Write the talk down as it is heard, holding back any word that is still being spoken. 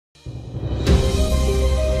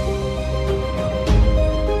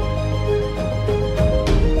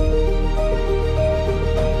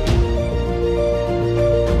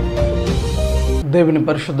దేవుని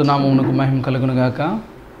పరిశుద్ధ నామమునకు మహిమ కలుగును గాక.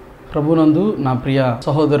 ప్రభునందు నా ప్రియ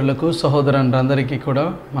సహోదరులకు సహోదరులందరికీ కూడా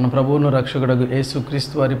మన ప్రభువును రక్షకుడు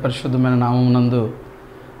యేసుక్రీస్తు వారి పరిశుద్ధమైన నామమునందు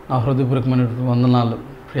నా హృదయపూర్వకమైన వందనాలు.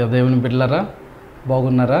 ప్రియ దేవుని బిడ్డలారా,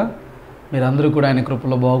 బాగున్నారా? మీరందరూ కూడా ఆయన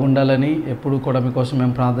కృపలో బాగుండాలని ఎప్పుడూ కూడా మీకోసం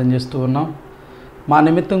మేము ప్రార్థన చేస్తూ ఉన్నాం. మా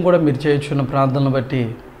నిమిత్తం కూడా మీరు చేయుచున్న ప్రార్థనలు బట్టి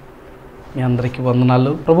మీ అందరికీ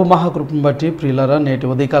వందనాలు. ప్రభు మహాకృపను బట్టి ప్రియులారా, నేటి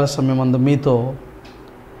ఉదయకాల సమయం అందు మీతో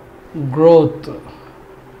గ్రోత్,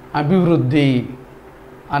 అభివృద్ధి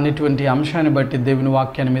అనేటువంటి అంశాన్ని బట్టి దేవుని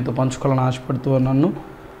వాక్యాన్ని మీతో పంచుకోవాలని ఆశపడుతూ ఉన్నాను.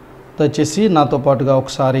 దయచేసి నాతో పాటుగా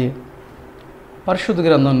ఒకసారి పరిశుద్ధ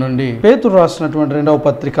గ్రంథం నుండి పేతురు రాసినటువంటి 2వ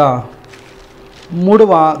పత్రిక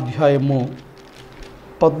 3వ అధ్యాయము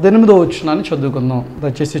 18వ వచనాన్ని చదువుకుందాం.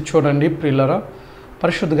 దయచేసి చూడండి ప్రియులారా,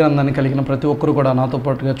 పరిశుద్ధ గ్రంథాన్ని కలిగిన ప్రతి ఒక్కరు కూడా నాతో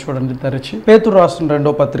పాటుగా చూడండి తెరచి. పేతురు రాసిన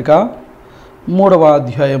 2వ పత్రిక 3వ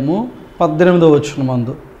అధ్యాయము 18వ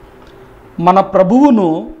వచనమందు, మన ప్రభువును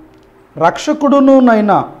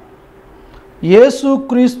రక్షకుడునునైన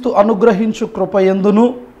యేసుక్రీస్తు అనుగ్రహించు కృపయందును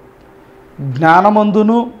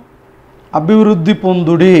జ్ఞానమందును అభివృద్ధి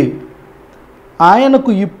పొందుడి.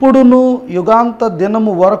 ఆయనకు ఇప్పుడును యుగాంత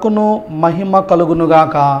దినము వరకును మహిమ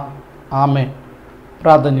కలుగునుగాక. ఆమె.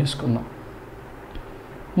 ప్రార్థన చేసుకుందాం.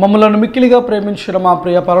 మమ్మలను మిక్కిలిగా ప్రేమించిన మా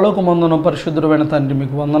ప్రియ పరలోకమందున పరిశుద్ధుడైన తండ్రి,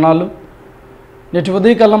 మీకు వందనాలు. నేటి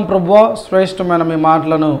ఉదయకాలం ప్రభువా, శ్రేష్టమైన మీ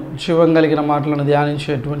మాటలను, జీవం కలిగిన మాటలను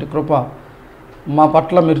ధ్యానించేటువంటి కృప మా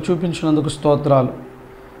పట్ల మీరు చూపించినందుకు స్తోత్రాలు.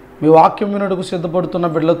 మీ వాక్యం వినుటకు సిద్ధపడుతున్న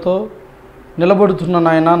బిడ్డలతో నిలబడుతున్న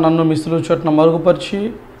నాయన, నన్ను మీ సులువు చోట్న మరుగుపరిచి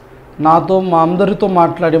నాతో మా అందరితో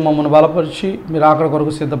మాట్లాడి మమ్మల్ని బలపరిచి మీరు అక్కడ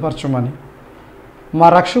కొరకు సిద్ధపరచమని మా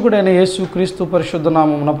రక్షకుడైన యేసుక్రీస్తు పరిశుద్ధ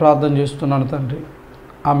నామమున ప్రార్థన చేస్తున్నాను తండ్రి.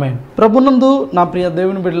 ఆమేన్. ప్రభునందు నా ప్రియ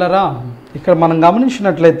దేవుని బిడ్డలారా, ఇక్కడ మనం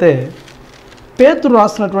గమనించినట్లయితే పేతురు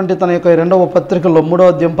రాసినటువంటి తన యొక్క 2వ పత్రికలో 3వ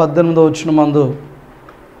అధ్యాయం 18వ వచనమందు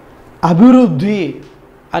అభివృద్ధి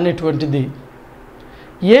అనేటువంటిది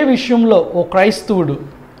ఏ విషయంలో ఓ క్రైస్తవుడు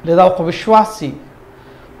లేదా ఒక విశ్వాసి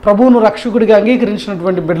ప్రభువును రక్షకుడిగా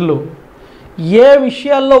అంగీకరించినటువంటి బిడ్డలు ఏ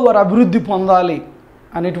విషయాల్లో వారు అభివృద్ధి పొందాలి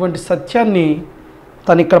అనేటువంటి సత్యాన్ని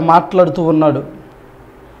తను ఇక్కడ మాట్లాడుతూ ఉన్నాడు.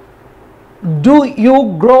 Do you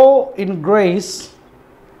grow in grace?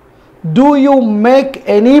 Do you make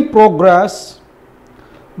any progress?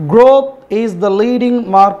 Growth is the leading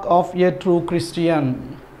mark of a true Christian.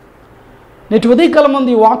 నేటి ఉదయకాలం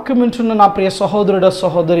మంది ఈ వాక్యం వింటున్న నా ప్రియ సహోదరుడ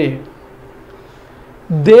సహోదరి,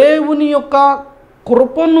 దేవుని యొక్క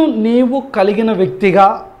కృపను నీవు కలిగిన వ్యక్తిగా,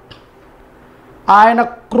 ఆయన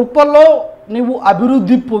కృపలో నీవు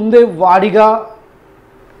అభివృద్ధి పొందే వాడిగా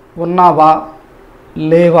ఉన్నావా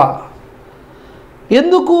లేవా?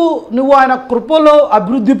 ఎందుకు నువ్వు ఆయన కృపలో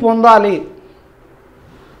అభివృద్ధి పొందాలి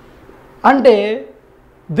అంటే,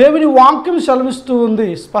 దేవుని వాక్యం సెలవిస్తూ ఉంది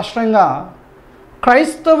స్పష్టంగా.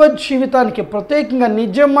 క్రైస్తవ జీవితానికి, ప్రత్యేకంగా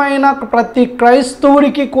నిజమైన ప్రతి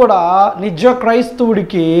క్రైస్తవుడికి కూడా, నిజ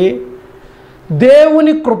క్రైస్తవుడికి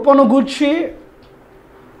దేవుని కృపను గూర్చి,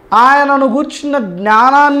 ఆయనను గూర్చిన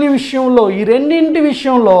జ్ఞానాన్ని విషయంలో, ఈ రెండింటి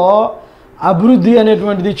విషయంలో అభివృద్ధి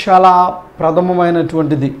అనేటువంటిది చాలా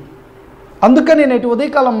ప్రథమమైనటువంటిది. అందుకని నేటి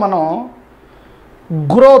ఉదయకాలం మనం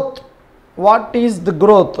growth, what is the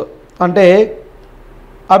growth అంటే,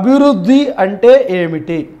 అభివృద్ధి అంటే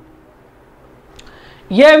ఏమిటి,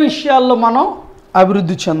 ఏ విషయాల్లో మనం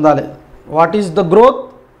అభివృద్ధి చెందాలి, what is the growth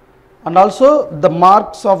and also the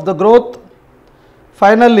marks of the growth,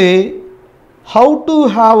 finally how to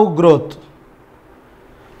have growth,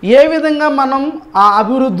 ఏ విధంగా మనం ఆ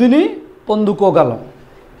అభివృద్ధిని పొందుకోగలం.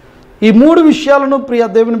 ఈ 3 విషయాలను ప్రియ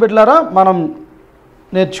దేవుని బిడ్డలారా మనం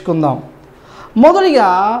నేర్చుకుందాం. మొదటిగా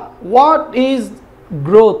వాట్ ఈజ్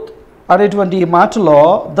గ్రోత్ అనేటువంటి ఈ మాటలో,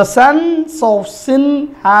 the sense of sin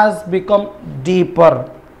has become deeper,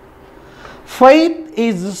 faith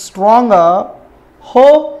is stronger,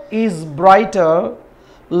 hope is brighter,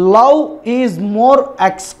 love is more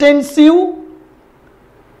extensive,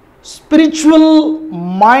 spiritual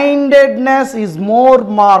mindedness is more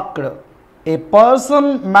marked, a person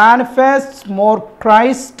manifests more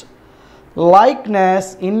Christ likeness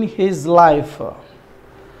in his life.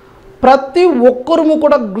 ప్రతి ఒక్కరూ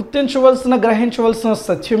కూడా గుర్తించవలసిన, గ్రహించవలసిన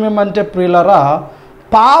సత్యం ఏమంటే ప్రియులారా,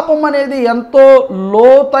 పాపం అనేది ఎంతో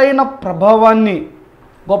లోతైన ప్రభావాన్ని,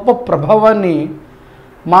 గొప్ప ప్రభావాన్ని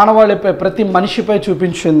మానవాళిపై, ప్రతి మనిషిపై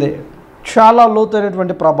చూపించింది. చాలా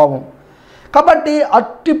లోతైనటువంటి ప్రభావం. కాబట్టి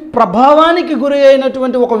అట్టి ప్రభావానికి గురి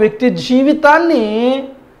అయినటువంటి ఒక వ్యక్తి జీవితాన్ని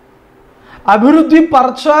అభివృద్ధి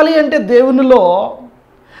పరచాలి అంటే, దేవునిలో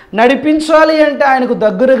నడిపించాలి అంటే, ఆయనకు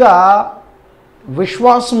దగ్గరగా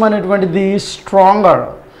విశ్వాసం అనేటువంటిది స్ట్రాంగర్,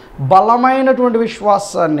 బలమైనటువంటి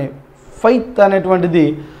విశ్వాసాన్ని, ఫెయిత్ అనేటువంటిది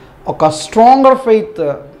ఒక stronger faith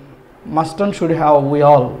must and should have we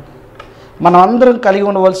all. మనం అందరం కలిగి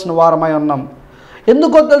ఉండవలసిన వారమై ఉన్నాం.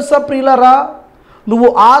 ఎందుకో తెలుసా ప్రియులారా, నువ్వు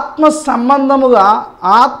ఆత్మ సంబంధముగా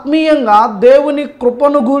ఆత్మీయంగా దేవుని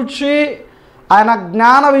కృపను గూర్చి ఆయన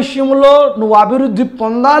జ్ఞాన విషయంలో నువ్వు అభివృద్ధి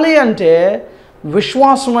పొందాలి అంటే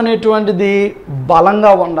విశ్వాసం అనేటువంటిది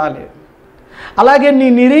బలంగా ఉండాలి. అలాగే నీ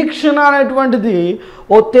నిరీక్షణ అనేటువంటిది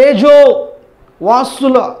ఓ తేజో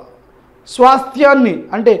వాసుల స్వాస్థ్యాన్ని,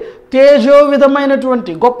 అంటే తేజో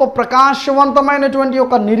విధమైనటువంటి గొప్ప ప్రకాశవంతమైనటువంటి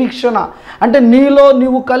ఒక నిరీక్షణ, అంటే నీలో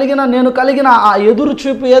నేను కలిగిన ఆ ఎదురు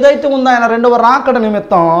చూపు ఏదైతే ఉందో ఆయన రెండవ రాకడ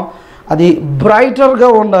నిమిత్తం అది బ్రైటర్గా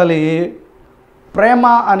ఉండాలి. ప్రేమ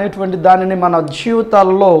అనేటువంటి దానిని మన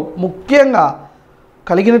జీవితాల్లో ముఖ్యంగా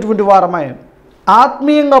కలిగినటువంటి వారమై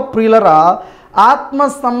ఆత్మీయంగా ప్రియులరా, ఆత్మ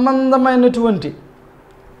సంబంధమైనటువంటి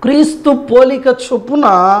క్రీస్తు పోలిక చొప్పున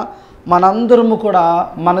మనందరము కూడా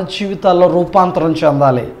మన జీవితాల్లో రూపాంతరం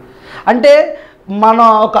చెందాలి. అంటే మన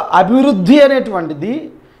ఒక అభివృద్ధి అనేటువంటిది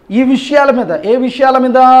ఈ విషయాల మీద, ఏ విషయాల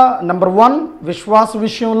మీద? నెంబర్ 1, విశ్వాస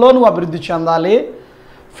విషయంలో నువ్వు అభివృద్ధి చెందాలి.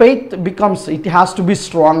 Faith becomes, it has to be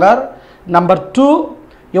stronger. Number 2,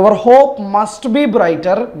 your hope must be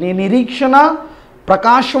brighter. నీ నిరీక్షణ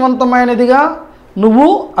ప్రకాశవంతమైనదిగా నువ్వు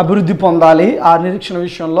అభివృద్ధి పొందాలి ఆ నిరీక్షణ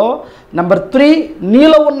విషయంలో. నెంబర్ 3,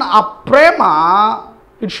 నీలో ఉన్న ఆ ప్రేమ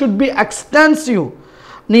ఇట్ షుడ్ బి ఎక్స్టెన్సివ్.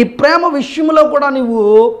 నీ ప్రేమ విషయంలో కూడా నీవు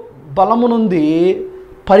బలము నుండి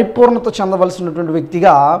పరిపూర్ణత చెందవలసినటువంటి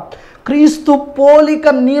వ్యక్తిగా క్రీస్తు పోలిక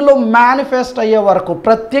నీలో మేనిఫెస్ట్ అయ్యే వరకు,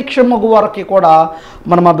 ప్రత్యక్షమగు వరకు కూడా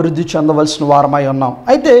మనం అభివృద్ధి చెందవలసిన వారమై ఉన్నాం.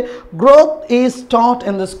 అయితే growth is taught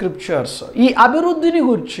in the scriptures. ఈ అభివృద్ధిని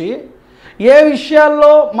గురించి ఏ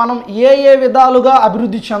విషయాల్లో మనం ఏ విధాలుగా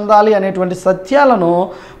అభివృద్ధి చెందాలి అనేటువంటి సత్యాలను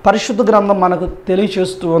పరిశుద్ధ గ్రంథం మనకు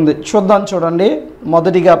తెలియచేస్తూ ఉంది. చూడండి.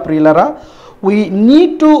 మొదటిగా ప్రియులరా, we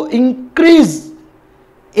need to increase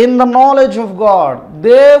in the knowledge of God.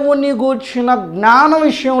 దేవుని గూర్చిన జ్ఞాన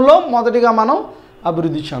విషయంలో మొదటిగా మనం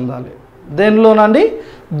అభివృద్ధి చెందాలి. దేనిలోనండి?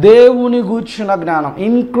 దేవుని గూర్చిన జ్ఞానం.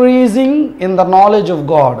 Increasing in the knowledge of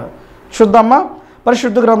God. చూద్దామా?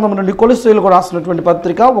 పరిశుద్ధ గ్రంథం నుండి కొలస్సీయులకు రాసినటువంటి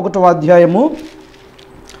పత్రిక 1వ అధ్యాయము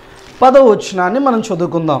 10వ వచనాన్ని మనం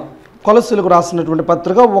చదువుకుందాం. కొలస్సీయులకు రాసినటువంటి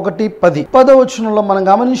పత్రిక 1:10. 10వ వచనంలో మనం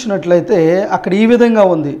గమనించినట్లయితే అక్కడ ఈ విధంగా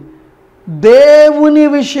ఉంది: దేవుని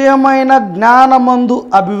విషయమైన జ్ఞానమందు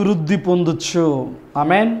అభివృద్ధి పొందొచ్చు.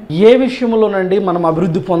 ఆమేన్. ఏ విషయంలోనండి మనం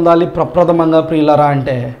అభివృద్ధి పొందాలి ప్రప్రథమంగా ప్రియులారా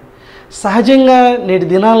అంటే, సహజంగా నేటి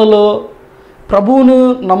దినాలలో ప్రభువును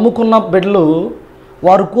నమ్ముకున్న బిడ్డలు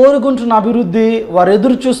వారు కోరుకుంటున్న అభివృద్ధి, వారు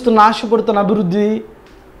ఎదురు చూస్తున్న ఆశపడుతున్న అభివృద్ధి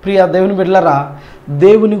ప్రియ దేవుని బిడ్డలారా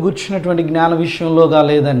దేవుని గుర్చినటువంటి జ్ఞాన విషయంలోగా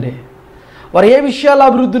లేదండి. వారు ఏ విషయాల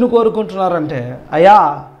అభివృద్ధిని కోరుకుంటున్నారంటే, అయ్యా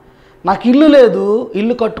నాకు ఇల్లు లేదు,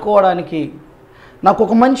 ఇల్లు కట్టుకోవడానికి, నాకు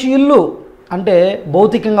ఒక మంచి ఇల్లు, అంటే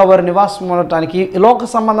భౌతికంగా వారి నివాసం ఉండటానికి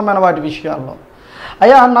లోక సంబంధమైన వాటి విషయాల్లో.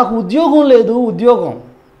 అయ్యా నాకు ఉద్యోగం లేదు, ఉద్యోగం,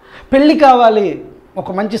 పెళ్ళి కావాలి,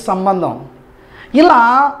 ఒక మంచి సంబంధం, ఇలా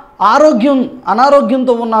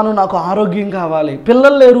అనారోగ్యంతో ఉన్నాను, నాకు ఆరోగ్యం కావాలి,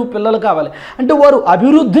 పిల్లలు లేరు, పిల్లలు కావాలి. అంటే వారు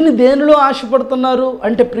అభివృద్ధిని దేనిలో ఆశపడుతున్నారు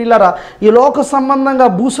అంటే ప్రియులారా, ఈ లోక సంబంధంగా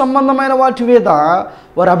భూ సంబంధమైన వాటి మీద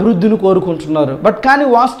వారు అభివృద్ధిని కోరుకుంటున్నారు. కానీ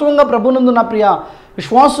వాస్తవంగా ప్రభునందు నా ప్రియ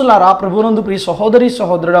విశ్వాసులారా, ప్రభునందు ప్రియ సహోదరి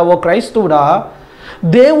సహోదరుడా, ఓ క్రైస్తవుడా,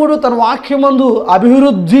 దేవుడు తన వాక్యమందు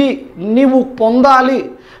అభివృద్ధి నీవు పొందాలి,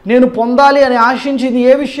 నేను పొందాలి అని ఆశించింది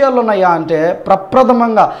ఏ విషయాల్లో ఉన్నాయా అంటే,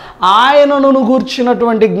 ప్రప్రథమంగా ఆయనను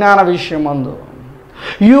గూర్చినటువంటి జ్ఞాన విషయమందు.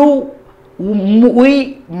 We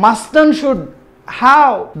must and should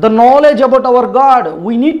have the knowledge about our God.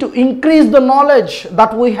 We need to increase the knowledge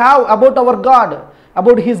that we have about our God,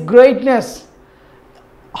 about His greatness,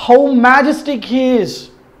 how majestic He is.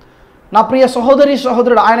 నా ప్రియ సహోదరి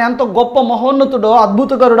సహోదరుడు, ఆయన ఎంతో గొప్ప మహోన్నతుడో,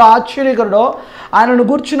 అద్భుతకరుడో, ఆశ్చర్యకరుడో, ఆయనను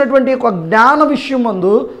గూర్చినటువంటి ఒక జ్ఞాన విషయం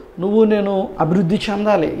ముందు నువ్వు నేను అభివృద్ధి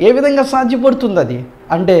చెందాలి. ఏ విధంగా సాధ్యపడుతుంది అది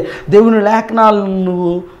అంటే, దేవుని లేఖనాలను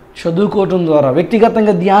నువ్వు చదువుకోవటం ద్వారా,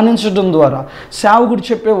 వ్యక్తిగతంగా ధ్యానించడం ద్వారా, సేవకుడు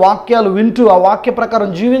చెప్పే వాక్యాలు వింటూ ఆ వాక్య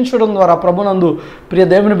ప్రకారం జీవించడం ద్వారా ప్రభునందు ప్రియ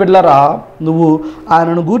దేవుని బిడ్డలారా నువ్వు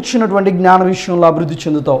ఆయనను గూర్చినటువంటి జ్ఞాన విషయంలో అభివృద్ధి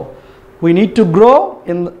చెందుతావు. We need to grow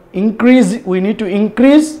we need to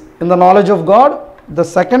increase in the knowledge of God. The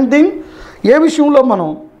second thing, ఏ విషయంలో మనం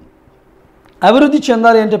అభివృద్ధి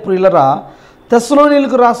చెందాలి అంటే ప్రియులరా,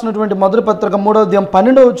 తెస్సలోనీయులకు రాసినటువంటి మొదటి పత్రిక 3వ అధ్యాయం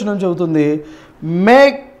 12వ వచనం చెబుతుంది,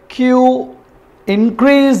 make you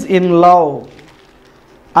increase in love.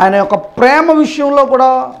 ఆయన యొక్క ప్రేమ విషయంలో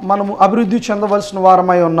కూడా మనము అభివృద్ధి చెందవలసిన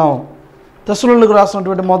వారమై ఉన్నాం. తెస్సలోనీయులకు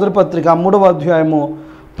రాసినటువంటి మొదటి పత్రిక 3వ అధ్యాయము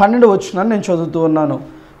 12వ వచనాన్ని నేను చదువుతూ ఉన్నాను.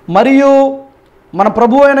 మరియు మన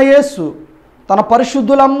ప్రభు అయిన యేసు తన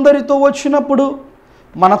పరిశుద్ధులందరితో వచ్చినప్పుడు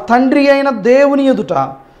మన తండ్రి అయిన దేవుని ఎదుట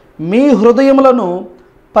మీ హృదయములను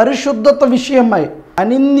పరిశుద్ధత విషయమై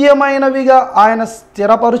అనింద్యమైనవిగా ఆయన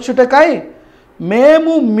స్థిరపరచుటకై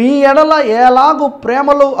మేము మీ ఎడల ఎలాగూ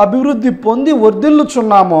ప్రేమలో అభివృద్ధి పొంది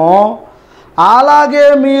వర్ధిల్లుచున్నామో అలాగే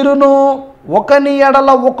మీరును ఒకని ఎడల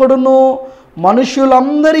ఒకడును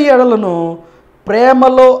మనుషులందరి ఎడలను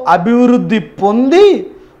ప్రేమలో అభివృద్ధి పొంది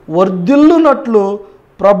వర్ధిల్లునట్లు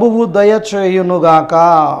ప్రభువు దయచేయునుగాక.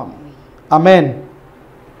 ఆమేన్.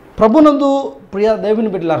 ప్రభునందు ప్రియ దేవుని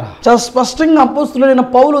బిడ్డలారా, చాలా స్పష్టంగా అపోస్తలుడైన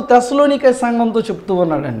పౌలు తెస్సలోనికే సంఘంతో చెప్తూ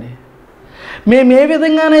ఉన్నాడండి. మేము ఏ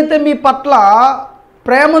విధంగానైతే మీ పట్ల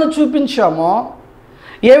ప్రేమను చూపించామో,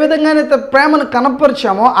 ఏ విధంగానైతే ప్రేమను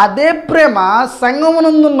కనపరిచామో, అదే ప్రేమ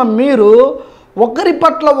సంఘమునందున్న మీరు ఒకరి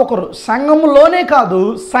పట్ల ఒకరు, సంఘములోనే కాదు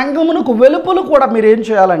సంఘమునకు వెలుపల కూడా మీరు ఏం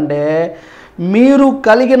చేయాలంటే, మీరు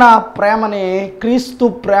కలిగిన ప్రేమని, క్రీస్తు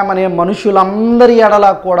ప్రేమని మనుషులందరి ఎడల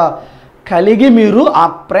కూడా కలిగి మీరు ఆ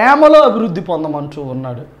ప్రేమలో అభివృద్ధి పొందమంటూ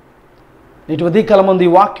ఉన్నాడు. ఇటు ఉదయకాలం ముందు ఈ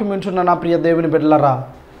వాక్యం వింటున్న నా ప్రియ దేవుని బిడ్డలారా,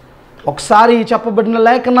 ఒకసారి చెప్పబడిన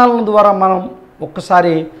లేఖనాల ద్వారా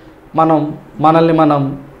ఒక్కసారి మనల్ని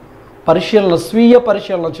స్వీయ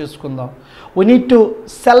పరిశీలన చేసుకుందాం. We need to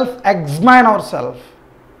self-examine ourselves.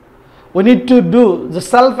 We need to do the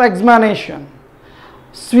self-examination.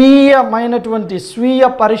 స్వీయమైనటువంటి స్వీయ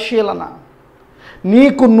పరిశీలన.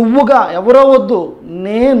 నీకు నువ్వుగా ఎవరో వద్దు,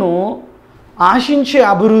 నేను ఆశించే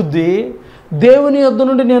అభివృద్ధి, దేవుని యొద్ద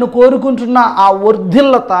నుండి నేను కోరుకుంటున్న ఆ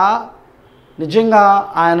వర్ధిల్లత నిజంగా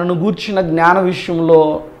ఆయనను గూర్చిన జ్ఞాన విషయంలో,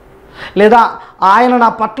 లేదా ఆయన నా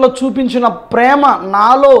పట్ల చూపించిన ప్రేమ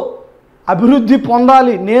నాలో అభివృద్ధి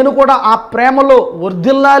పొందాలి, నేను కూడా ఆ ప్రేమలో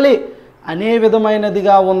వర్ధిల్లాలి అనే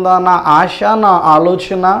విధమైనదిగా ఉందా నా ఆశ, నా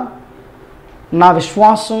ఆలోచన, నా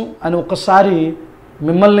విశ్వాసం అని ఒకసారి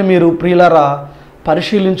మిమ్మల్ని మీరు ప్రియులారా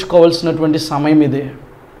పరిశీలించుకోవాల్సినటువంటి సమయం ఇదే.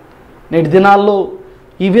 నేటి దినాల్లో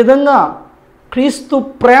ఈ విధంగా క్రీస్తు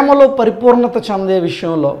ప్రేమలో పరిపూర్ణత చెందే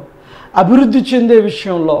విషయంలో, అభివృద్ధి చెందే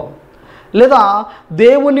విషయంలో, లేదా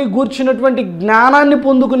దేవుని గూర్చినటువంటి జ్ఞానాన్ని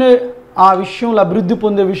పొందుకునే ఆ విషయంలో, అభివృద్ధి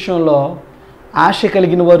పొందే విషయంలో ఆశ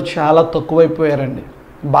కలిగిన వారు చాలా తక్కువైపోయారండి.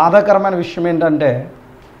 బాధాకరమైన విషయం ఏంటంటే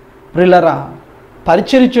ప్రియులారా,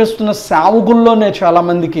 పరిచర్య చేస్తున్న సేవకుల్లోనే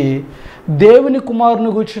చాలామందికి దేవుని కుమారుని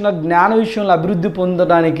గూర్చిన జ్ఞాన విషయంలో అభివృద్ధి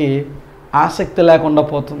పొందడానికి ఆసక్తి లేకుండా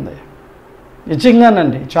పోతుంది.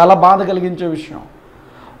 నిజంగానండి, చాలా బాధ కలిగించే విషయం.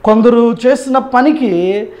 కొందరు చేసిన పనికి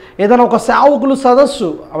ఏదైనా ఒక సేవకులు సదస్సు,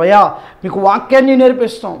 అవయ్యా మీకు వాక్యాన్ని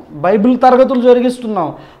నేర్పిస్తాం, బైబిల్ తరగతులు జరిగిస్తున్నాం,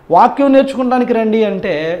 వాక్యం నేర్చుకోవడానికి రండి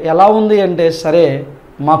అంటే ఎలా ఉంది అంటే, సరే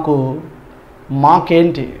మాకు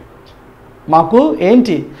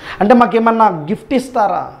ఏంటి అంటే మాకేమన్నా గిఫ్ట్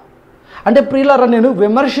ఇస్తారా అంటే, ప్రియులారా నేను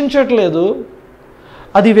విమర్శించట్లేదు,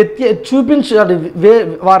 అది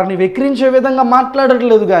వారిని వెక్కిరించే విధంగా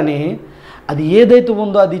మాట్లాడట్లేదు, కానీ అది ఏదైతే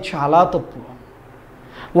ఉందో అది చాలా తప్పు.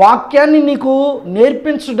 వాక్యాన్ని నీకు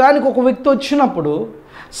నేర్పించడానికి ఒక వ్యక్తి వచ్చినప్పుడు,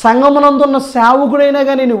 సంఘమునందున్న సేవకుడైనా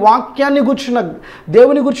కానీ నీ వాక్యాన్ని గుర్చిన,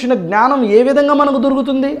 దేవుని గుర్చిన జ్ఞానం ఏ విధంగా మనకు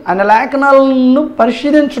దొరుకుతుంది? ఆయన లేఖనాలను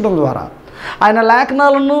పరిశీలించడం ద్వారా, ఆయన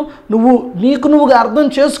లేఖనాలను నీకుగా అర్థం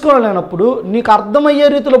చేసుకోలేనప్పుడు, నీకు అర్థమయ్యే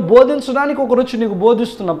రీతిలో బోధించడానికి ఒకరు వచ్చి నీకు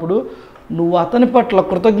బోధిస్తున్నప్పుడు, నువ్వు అతని పట్ల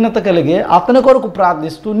కృతజ్ఞత కలిగి అతని కొరకు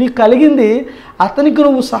ప్రార్థిస్తూ నీకు కలిగింది అతనికి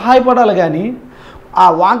నువ్వు సహాయపడాలి. కానీ ఆ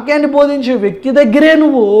వాక్యాన్ని బోధించే వ్యక్తి దగ్గరే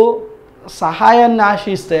నువ్వు సహాయాన్ని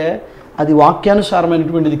ఆశిస్తే అది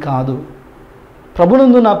వాక్యానుసారమైనటువంటిది కాదు.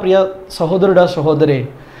 ప్రభునందు నా ప్రియ సహోదరుడా, సహోదరి,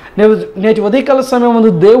 నేటి ఉదయకాల సమయం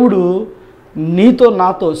ముందు దేవుడు నీతో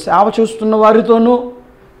నాతో సేవ చేస్తున్న వారితోనూ,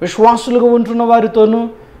 విశ్వాసులుగా ఉంటున్న వారితోనూ,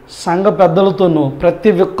 సంఘ పెద్దలతోనూ, ప్రతి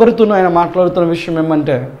ఒక్కరితోనూ ఆయన మాట్లాడుతున్న విషయం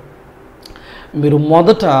ఏమంటే, మీరు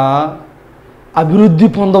మొదట అభివృద్ధి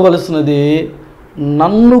పొందవలసినది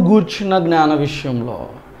నన్ను గూర్చిన జ్ఞాన విషయంలో.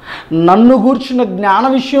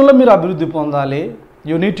 మీరు అభివృద్ధి పొందాలి.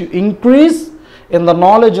 You need to increase in the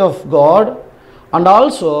knowledge of God, and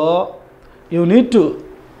also you need to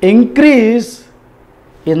increase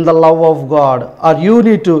in the love of God, or you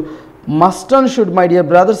need to must and should, my dear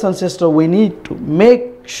brothers and sisters, we need to make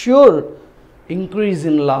sure increase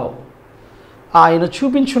in love. ఆయన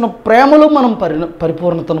చూపించిన ప్రేమలో మనం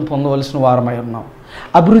పరిపూర్ణతను పొందవలసిన వారమై ఉన్నాం,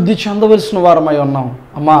 అభివృద్ధి చెందవలసిన వారమై ఉన్నాం.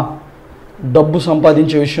 అమ్మా, డబ్బు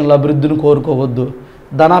సంపాదించే విషయంలో అభివృద్ధిని కోరుకోవద్దు.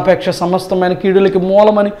 ధనాపేక్ష సమస్తమైన కీడులకి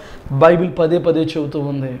మూలమని బైబిల్ పదే పదే చెబుతూ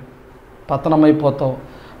ఉంది. పతనమైపోతావు,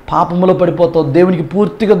 పాపములో పడిపోతావు, దేవునికి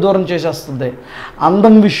పూర్తిగా దూరం చేసేస్తుంది.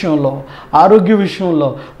 అందం విషయంలో, ఆరోగ్య విషయంలో,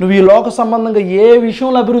 నువ్వు ఈ లోక సంబంధంగా ఏ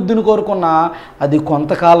విషయంలో అభివృద్ధిని కోరుకున్నా అది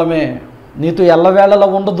కొంతకాలమే, నీతో ఎల్లవేళలా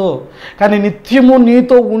ఉండదు. కానీ నిత్యము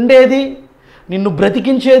నీతో ఉండేది, నిన్ను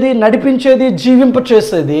బ్రతికించేది, నడిపించేది,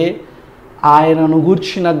 జీవింపచేసేది ఆయనను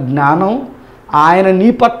గూర్చిన జ్ఞానం, ఆయన నీ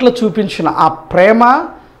పట్ల చూపించిన ఆ ప్రేమ,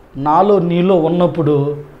 నాలో నీలో ఉన్నప్పుడు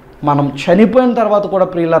మనం చనిపోయిన తర్వాత కూడా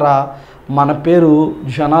ప్రియులరా మన పేరు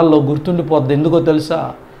జనాల్లో గుర్తుండిపోద్ది. ఎందుకో తెలుసా?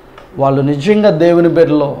 వాళ్ళు నిజంగా దేవుని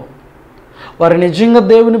బిడ్డలో, వారు నిజంగా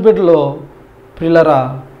దేవుని బిడ్డలో. ప్రియులరా,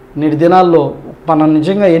 నేటి దినాల్లో మనం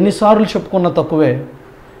నిజంగా ఎన్నిసార్లు చెప్పుకున్న తక్కువే.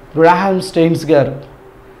 గ్రాహం స్టెయిన్స్ గారు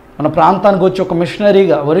మన ప్రాంతానికి వచ్చి ఒక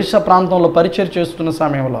మిషనరీగా ఒరిస్సా ప్రాంతంలో పరిచయం చేస్తున్న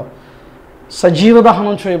సమయంలో సజీవ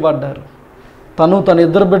దహనం చేయబడ్డారు. తన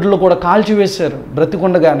ఇద్దరు బిడ్డలు కూడా కాల్చివేశారు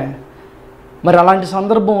బ్రతికుండగానే. మరి అలాంటి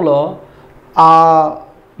సందర్భంలో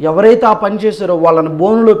ఎవరైతే ఆ పని చేశారో వాళ్ళని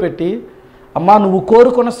బోనులో పెట్టి, అమ్మా నువ్వు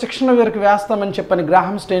కోరుకున్న శిక్షణ వీరికి వేస్తామని చెప్పని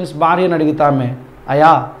గ్రాహం స్టెయిన్స్ భార్యను అడిగితామే,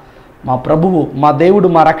 అయ్యా మా ప్రభువు, మా దేవుడు,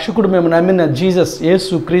 మా రక్షకుడు, మేము నమ్మిన జీసస్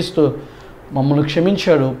యేసు క్రీస్తు మమ్మల్ని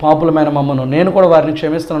క్షమించాడు, పాపులమైన మమ్మను, నేను కూడా వారిని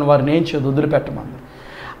క్షమిస్తున్నాను, వారిని ఏం చేయదు, వదిలిపెట్టమంది.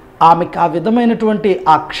 ఆమెకు ఆ విధమైనటువంటి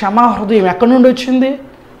ఆ క్షమా హృదయం ఎక్కడి నుండి వచ్చింది?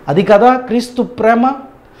 అది కదా క్రీస్తు ప్రేమ.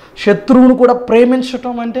 శత్రువును కూడా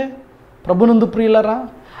ప్రేమించటం అంటే ప్రభునందు ప్రియులరా.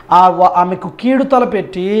 ఆమెకు కీడు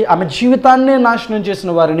తలపెట్టి ఆమె జీవితాన్నే నాశనం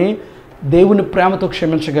చేసిన వారిని దేవుని ప్రేమతో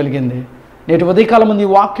క్షమించగలిగింది. నేటి ఉదయకాలం మంది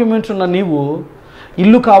ఈ వాక్యం వింటున్న నీవు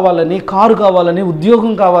ఇల్లు కావాలని, కారు కావాలని,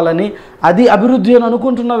 ఉద్యోగం కావాలని, అది అభివృద్ధి అని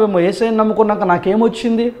అనుకుంటున్నావేమో. యేసయ్యను నమ్ముకున్నాక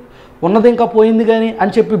నాకేమొచ్చింది, ఉన్నది ఇంకా పోయింది కానీ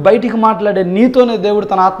అని చెప్పి బయటికి మాట్లాడే నీతోనే దేవుడు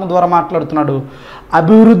తన ఆత్మ ద్వారా మాట్లాడుతున్నాడు.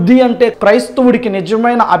 అభివృద్ధి అంటే క్రైస్తవుడికి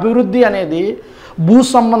నిజమైన అభివృద్ధి అనేది భూ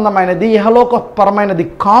సంబంధమైనది, ఇహలోకపరమైనది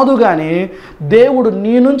కాదు. కానీ దేవుడు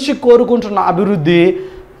నీ నుంచి కోరుకుంటున్న అభివృద్ధి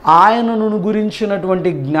ఆయనను గురించినటువంటి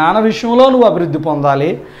జ్ఞాన విషయంలో నువ్వు అభివృద్ధి పొందాలి.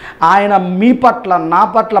 ఆయన మీ పట్ల, నా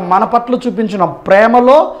పట్ల, మన పట్ల చూపించిన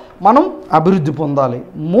ప్రేమలో మనం అభివృద్ధి పొందాలి.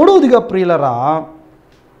 మూడవదిగా ప్రియులరా,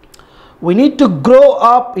 we need to grow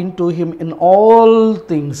up into him in all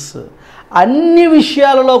things. అన్ని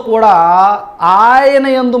విషయాలలో కూడా ఆయన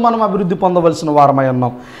యందు మనం అభివృద్ధి పొందవలసిన వారమై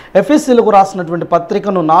ఉన్నాం. ఎఫెసీలకు రాసినటువంటి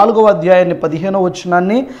పత్రికను 4వ అధ్యాయాన్ని 15వ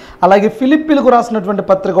వచనాన్ని, అలాగే ఫిలిప్పీలకు రాసినటువంటి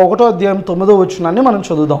పత్రిక 1వ అధ్యాయం 9వ వచనాన్ని మనం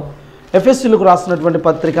చదువుదాం. ఎఫెసీలకు రాసినటువంటి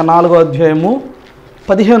పత్రిక 4వ అధ్యాయము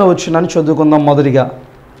 15వ వచనాన్ని చదువుకుందాం. మొదటిగా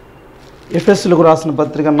ఎఫెసీలకు రాసిన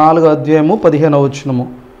పత్రిక 4వ అధ్యాయము 15వ వచనము.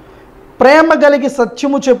 ప్రేమ కలిగి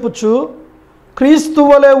సత్యము చెప్పుచు క్రీస్తు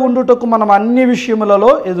వలె ఉండుటకు మనం అన్ని విషయములలో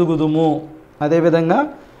ఎదుగుదుము. అదేవిధంగా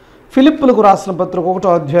ఫిలిప్పీలకు రాసిన పత్రిక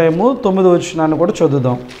 1వ అధ్యాయము 9వ వచనాన్ని కూడా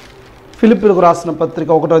చదువుదాం. ఫిలిప్పీలకు రాసిన పత్రిక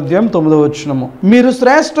 1వ అధ్యాయం 9వ వచనము. మీరు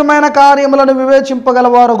శ్రేష్టమైన కార్యములను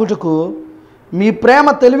వివేచింపగలవారగుటకు మీ ప్రేమ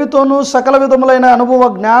తెలివితోనూ సకల విధములైన అనుభవ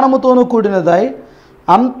జ్ఞానముతోనూ కూడినదై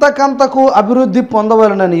అంతకంతకు అభివృద్ధి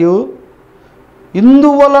పొందవలననియు,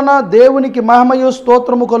 ఇందువలన దేవునికి మహిమయు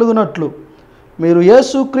స్తోత్రము కలుగునట్లు మీరు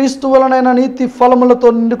యేసు క్రీస్తు వలనైన నీతి ఫలములతో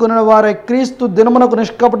నిండుకున్న వారే క్రీస్తు దినమునకు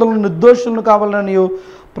నిష్కపటులను నిర్దోషులను కావాలని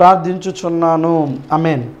ప్రార్థించుచున్నాను.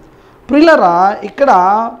 ఆమేన్. ప్రియులరా, ఇక్కడ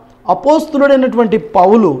అపోస్తులుడైనటువంటి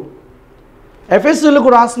పౌలు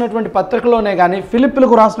ఎఫెసీలకు రాసినటువంటి పత్రికలోనే కానీ,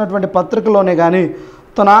 ఫిలిప్పీలకు రాసినటువంటి పత్రికలోనే కానీ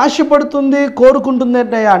తను ఆశపడుతుంది, కోరుకుంటుంది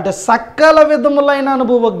ఏంటయ్యా అంటే సకల విధములైన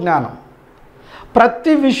అనుభవ జ్ఞానం.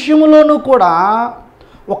 ప్రతి విషయంలోనూ కూడా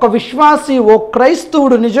ఒక విశ్వాసి, ఓ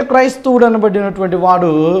క్రైస్తవుడు, నిజ క్రైస్తవుడు అనబడినటువంటి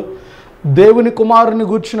వాడు దేవుని కుమారుని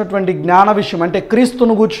గూర్చినటువంటి జ్ఞాన విషయం అంటే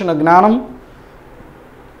క్రీస్తును గూర్చిన జ్ఞానం,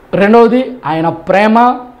 రెండవది ఆయన ప్రేమ,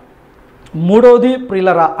 మూడవది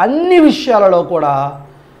ప్రియులరా అన్ని విషయాలలో కూడా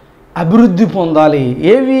అభివృద్ధి పొందాలి.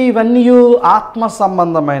 ఏవి ఇవన్నీ? ఆత్మ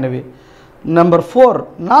సంబంధమైనవి. నెంబర్ 4,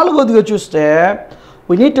 నాలుగవదిగా చూస్తే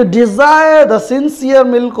we need to desire the sincere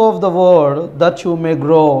milk of the word that you may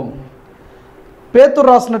grow. పేతురు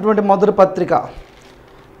రాసినటువంటి మొదటి పత్రిక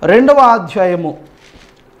 2వ అధ్యాయము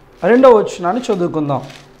 2వ వచనాన్ని చదువుకుందాం.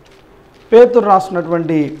 పేతురు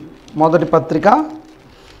రాసినటువంటి మొదటి పత్రిక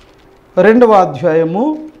 2వ అధ్యాయము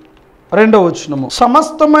 2వ వచనము.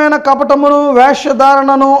 సమస్తమైన కపటమును,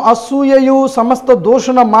 వేషధారణను, అసూయయు, సమస్త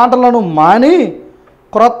దూషణ మాటలను మాని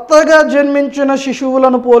క్రొత్తగా జన్మించిన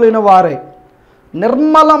శిశువులను పోలిన వారై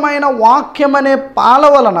నిర్మలమైన వాక్యమనే పాల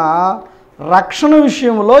వలన రక్షణ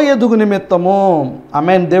విషయంలో ఎదుగు నిమిత్తము.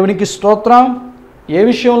 ఆమేన్. దేవునికి స్తోత్రం. ఏ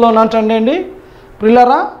విషయంలోనంటండి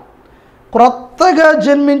ప్రియులారా? క్రొత్తగా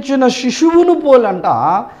జన్మించిన శిశువును పోలంట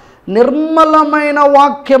నిర్మలమైన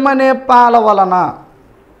వాక్యమనే పాల వలన.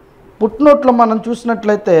 పుట్టినట్లు మనం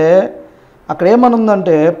చూసినట్లయితే అక్కడ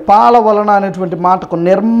ఏమనుందంటే పాల వలన అనేటువంటి మాటకు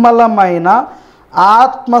నిర్మలమైన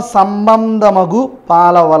ఆత్మ సంబంధమగు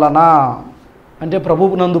పాల వలన అంటే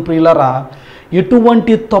ప్రభువునందు ప్రియులారా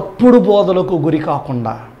ఎటువంటి తప్పుడు బోధలకు గురి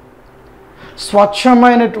కాకుండా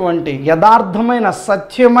స్వచ్ఛమైనటువంటి, యథార్థమైన,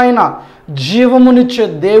 సత్యమైన, జీవమునిచ్చే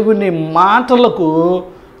దేవుని మాటలకు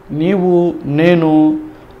నీవు నేను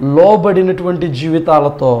లోబడినటువంటి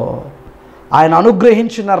జీవితాలతో ఆయన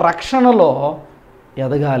అనుగ్రహించిన రక్షణలో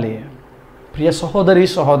ఎదగాలి. ప్రియ సహోదరి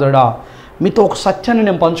సహోదరుడా, మీతో ఒక సత్యాన్ని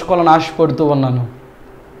నేను పంచుకోవాలని ఆశపడుతూ ఉన్నాను.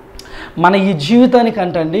 మన ఈ జీవితానికి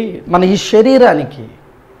అంటండి, మన ఈ శరీరానికి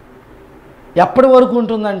ఎప్పటి వరకు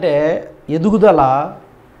ఉంటుందంటే ఎదుగుదల,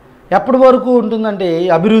 ఎప్పటి వరకు ఉంటుందంటే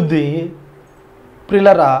అభివృద్ధి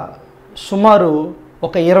ప్రియులరా, సుమారు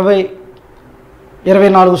ఒక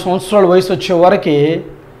 20-24 సంవత్సరాల వయసు వచ్చే వరకు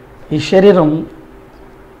ఈ శరీరం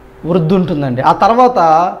వృద్ధి ఉంటుందండి. ఆ తర్వాత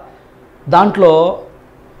దాంట్లో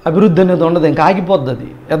అభివృద్ధి అనేది ఉండదు, ఇంకా ఆగిపోద్ది, అది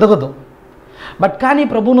ఎదగదు. బట్ కానీ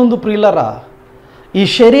ప్రభునందు ప్రియులరా, ఈ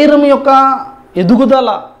శరీరం యొక్క ఎదుగుదల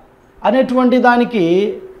అనేటువంటి దానికి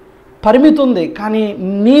పరిమితి ఉంది. కానీ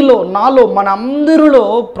నీలో, నాలో, మన అందరిలో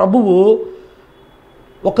ప్రభువు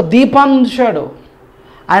ఒక దీపాన్ని ఉంచాడు,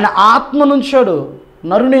 ఆయన ఆత్మనుంచాడు.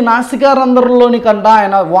 నరుని నాసికారంధ్రంలోని కంట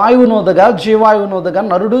ఆయన వాయువునోదగా, జీవాయువునోదగా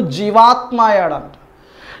నరుడు జీవాత్మ అయ్యాడంట.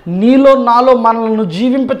 నీలో, నాలో మనల్ని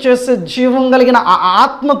జీవింపచేసే జీవం కలిగిన ఆ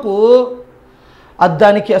ఆత్మకు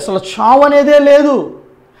దానికి అసలు చావు అనేదే లేదు,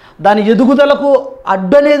 దాని ఎదుగుదలకు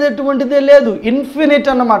అడ్డు అనేటటువంటిదే లేదు. ఇన్ఫినిట్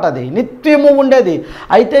అన్నమాట, అది నిత్యము ఉండేది.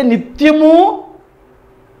 అయితే నిత్యము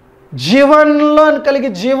జీవంలో కలిగి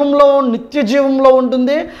జీవంలో, నిత్య జీవంలో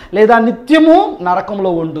ఉంటుంది, లేదా నిత్యము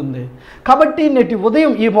నరకంలో ఉంటుంది. కాబట్టి నేటి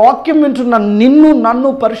ఉదయం ఈ వాక్యం వింటున్న నిన్ను, నన్ను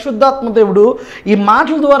పరిశుద్ధాత్మ దేవుడు ఈ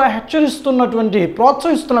మాటల ద్వారా హెచ్చరిస్తున్నటువంటి,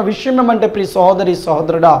 ప్రోత్సహిస్తున్న విషయం ఏమంటే, ప్రియ సహోదరి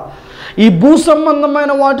సహోదరుడా, ఈ భూ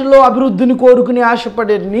సంబంధమైన వాటిలో అభివృద్ధిని కోరుకుని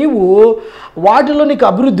ఆశపడే నీవు వాటిలో నీకు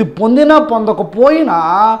అభివృద్ధి పొందినా పొందకపోయినా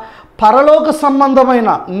పరలోక సంబంధమైన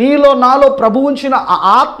నీలో, నాలో ప్రభు ఉంచిన ఆ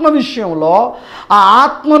ఆత్మ విషయంలో, ఆ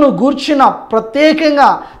ఆత్మను గూర్చిన, ప్రత్యేకంగా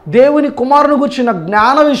దేవుని కుమారుని గూర్చిన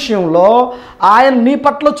జ్ఞాన విషయంలో, ఆయన నీ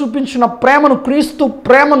పట్ల చూపించిన ప్రేమను, క్రీస్తు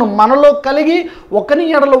ప్రేమను మనలో కలిగి ఒకని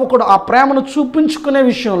ఎడల ఒకడు ఆ ప్రేమను చూపించుకునే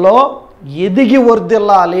విషయంలో ఎదిగి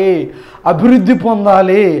వర్ధిల్లాలి, అభివృద్ధి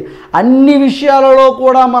పొందాలి. అన్ని విషయాలలో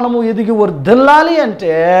కూడా మనము ఎదిగి వర్ధిల్లాలి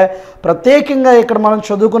అంటే ప్రత్యేకంగా ఇక్కడ మనం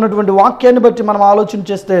చదువుకున్నటువంటి వాక్యాన్ని బట్టి మనం ఆలోచన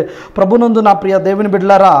చేస్తే, ప్రభునందు నా ప్రియ దేవుని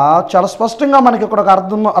బిడ్డలారా, చాలా స్పష్టంగా మనకి ఇక్కడ ఒక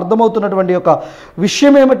అర్థమవుతున్నటువంటి ఒక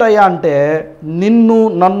విషయం ఏమిటయ్యా అంటే, నిన్ను,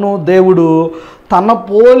 నన్ను దేవుడు తన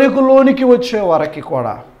పోలికలోనికి వచ్చే వరకు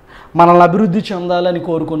కూడా మనల్ని అభివృద్ధి చెందాలని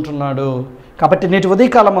కోరుకుంటున్నాడు. కాబట్టి నేటి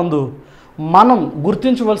ఉదయకాలం మందు మనం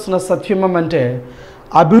గుర్తించవలసిన సత్యం ఏమంటే,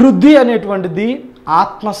 అభివృద్ధి అనేటువంటిది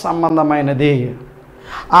ఆత్మ సంబంధమైనది.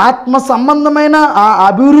 ఆత్మ సంబంధమైన ఆ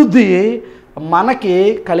అభివృద్ధి మనకి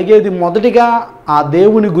కలిగేది మొదటిగా ఆ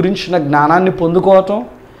దేవుని గురించిన జ్ఞానాన్ని పొందుకోవటం,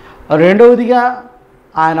 రెండవదిగా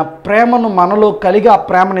ఆయన ప్రేమను మనలో కలిగి ఆ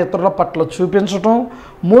ప్రేమను ఇతరుల పట్ల చూపించటం,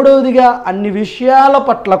 మూడవదిగా అన్ని విషయాల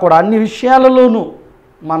పట్ల కూడా, అన్ని విషయాలలోనూ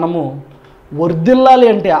మనము వర్ధిల్లాలి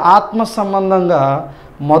అంటే ఆత్మ సంబంధంగా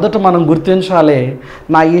మొదట మనం గుర్తించాలి,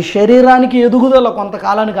 నా ఈ శరీరానికి ఎదుగుదల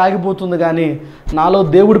కొంతకాలానికి ఆగిపోతుంది, కానీ నాలో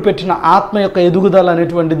దేవుడు పెట్టిన ఆత్మ యొక్క ఎదుగుదల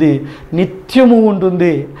అనేటువంటిది నిత్యము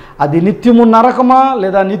ఉంటుంది. అది నిత్యము నరకమా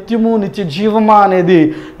లేదా నిత్యము నిత్య జీవమా అనేది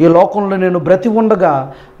ఈ లోకంలో నేను బ్రతి ఉండగా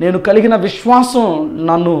నేను కలిగిన విశ్వాసం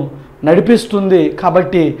నన్ను నడిపిస్తుంది.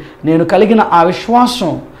 కాబట్టి నేను కలిగిన ఆ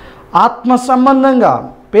విశ్వాసం ఆత్మ సంబంధంగా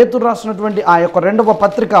పేతురు రాసినటువంటి ఆ యొక్క 2వ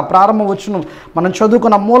పత్రిక ప్రారంభ వచనం మనం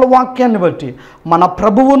చదువుకున్న మూలవాక్యాన్ని బట్టి, మన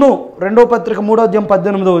ప్రభువును, 2వ పత్రిక 3వ అధ్యాయం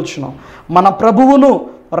 18వ వచనం, మన ప్రభువును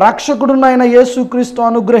రక్షకుడునైన యేసుక్రీస్తు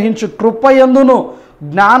అనుగ్రహించు కృపయందును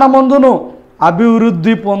జ్ఞానమందును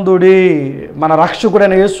అభివృద్ధి పొందుడి. మన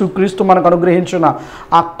రక్షకుడైన యేసుక్రీస్తు మనకు అనుగ్రహించిన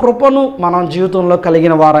ఆ కృపను మనం జీవితంలో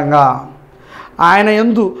కలిగిన వారంగా,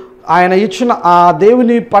 ఆయన ఇచ్చిన ఆ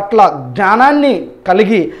దేవుని పట్ల జ్ఞానాన్ని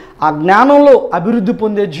కలిగి ఆ జ్ఞానంలో అభివృద్ధి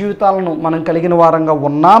పొందే జీవితాలను మనం కలిగిన వారంగా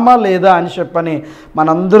ఉన్నామా లేదా అని చెప్పని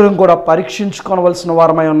మనందరం కూడా పరీక్షించుకోవలసిన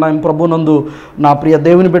వారమై ఉన్నాం. ప్రభునందు నా ప్రియ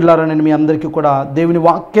దేవుని బిడ్డలారా, నేను మీ అందరికీ కూడా దేవుని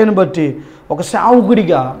వాక్యాన్ని బట్టి ఒక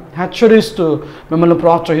సేవకుడిగా హెచ్చరిస్తూ మిమ్మల్ని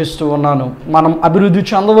ప్రోత్సహిస్తూ ఉన్నాను. మనం అభివృద్ధి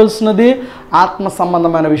చెందవలసినది ఆత్మ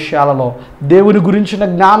సంబంధమైన విషయాలలో, దేవుని గురించిన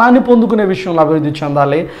జ్ఞానాన్ని పొందుకునే విషయంలో అభివృద్ధి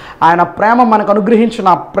చెందాలి. ఆయన ప్రేమ మనకు అనుగ్రహించిన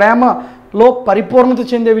ఆ ప్రేమలో పరిపూర్ణత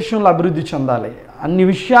చెందే విషయంలో అభివృద్ధి చెందాలి. అన్ని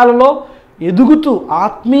విషయాలలో ఎదుగుతూ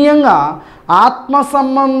ఆత్మీయంగా ఆత్మ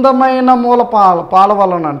సంబంధమైన పాల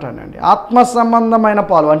వలన అంటానండి. ఆత్మ సంబంధమైన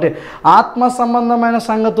పాలు అంటే ఆత్మ సంబంధమైన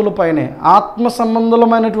సంగతులపైనే, ఆత్మ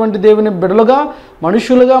సంబంధమైనటువంటి దేవుని బిడ్డలుగా,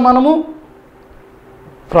 మనుషులుగా మనము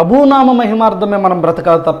ప్రభునామ మహిమార్థమే మనం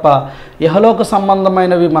బ్రతకాలి తప్ప ఇహలోక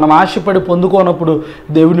సంబంధమైనవి మనం ఆశపడి పొందుకోనప్పుడు,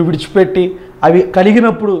 దేవుని విడిచిపెట్టి అవి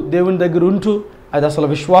కలిగినప్పుడు దేవుని దగ్గర ఉంటూ అది అసలు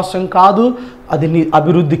విశ్వాసం కాదు, అది నీ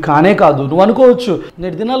అభివృద్ధి కానే కాదు. నువ్వు అనుకోవచ్చు,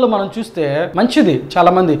 నేటి దినాల్లో మనం చూస్తే మంచిది,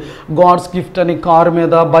 చాలామంది గాడ్స్ గిఫ్ట్ అని కారు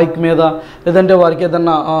మీద, బైక్ మీద, లేదంటే వారికి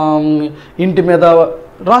ఏదన్నా ఇంటి మీద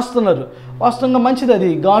రాస్తున్నారు. వాస్తవంగా మంచిది, అది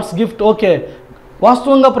గాడ్స్ గిఫ్ట్, ఓకే.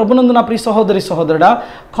 వాస్తవంగా ప్రభునందు నా ప్రియ సహోదరి సహోదరుడా,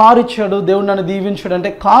 కారు ఇచ్చాడు దేవుడు నన్ను దీవించాడు అంటే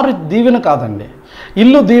కారు దీవెన కాదండి,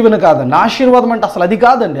 ఇల్లు దీవెన కాదండి, ఆశీర్వాదం అంటే అసలు అది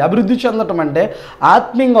కాదండి. అభివృద్ధి చెందటం అంటే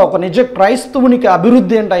ఆత్మీయంగా ఒక నిజ క్రైస్తవునికి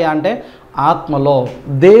అభివృద్ధి ఏంటయ్యా అంటే ఆత్మలో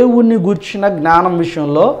దేవుణ్ణి గూర్చిన జ్ఞానం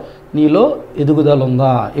విషయంలో నీలో ఎదుగుదల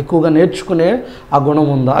ఉందా, ఎక్కువగా నేర్చుకునే ఆ గుణం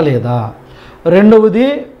ఉందా లేదా. రెండవది,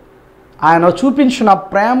 ఆయన చూపించిన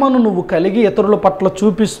ప్రేమను నువ్వు కలిగి ఇతరుల పట్ల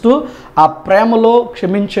చూపిస్తూ ఆ ప్రేమలో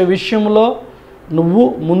క్షమించే విషయంలో నువ్వు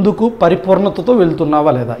ముందుకు పరిపూర్ణతతో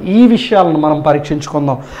వెళ్తున్నావా లేదా. ఈ విషయాలను మనం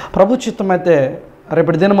పరీక్షించుకుందాం. ప్రభు చిత్తమైతే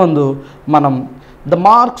రేపటి దినమందు మనం ద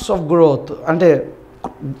మార్క్స్ ఆఫ్ గ్రోత్ అంటే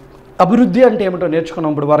అభివృద్ధి అంటే ఏమిటో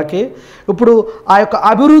నేర్చుకున్నాం ఇప్పుడు వరకు. ఇప్పుడు ఆ యొక్క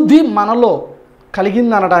అభివృద్ధి మనలో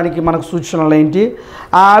కలిగింది అనడానికి మనకు సూచనలు ఏంటి,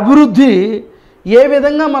 ఆ అభివృద్ధి ఏ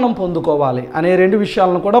విధంగా మనం పొందుకోవాలి అనే రెండు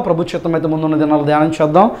విషయాలను కూడా ప్రభు చిత్తమైతే ముందున్న దినాలు ధ్యానం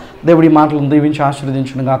చేద్దాం. దేవుడి మాటలను దీవించి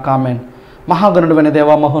ఆశీర్వదించునుగా. ఆమేన్. మహాగణుడైన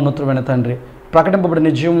దేవా, మహోన్నతుడైన తండ్రి, ప్రకటింపబడిన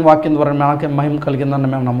జీవం వాక్యం ద్వారా నాకే మహిమ కలిగిందని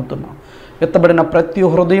మేము నమ్ముతున్నాం. ఎత్తబడిన ప్రతి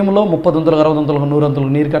హృదయంలో 30 60 100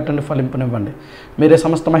 నీరు కట్టండి, ఫలింపనివ్వండి. మీరే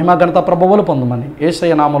సమస్త మహిమా ఘనత ప్రభువులు పొందమని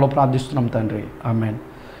యేసయ్య నామములో ప్రార్థిస్తున్నాం తండ్రి. ఆమేన్.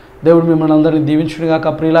 దేవుడు మిమ్మల్ని అందరినీ దీవించుడుగాక.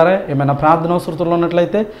 ప్రియులారా, ఏమైనా ప్రార్థన అవసరతలు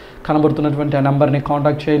ఉన్నట్లయితే కనబడుతున్నటువంటి ఆ నెంబర్ని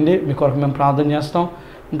కాంటాక్ట్ చేయండి, మీ కొరకు మేము ప్రార్థన చేస్తాం.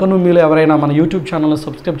 ఇంకా నువ్వు మీలో ఎవరైనా మన యూట్యూబ్ ఛానల్ని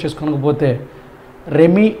సబ్స్క్రైబ్ చేసుకోకపోతే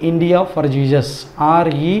Remy India for Jesus,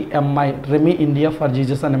 REMI Remy India for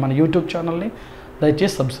Jesus అనే మన యూట్యూబ్ ఛానల్ని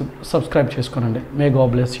దయచేసి సబ్స్క్రైబ్ చేసుకోనండి. May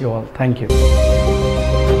God bless you all. Thank you.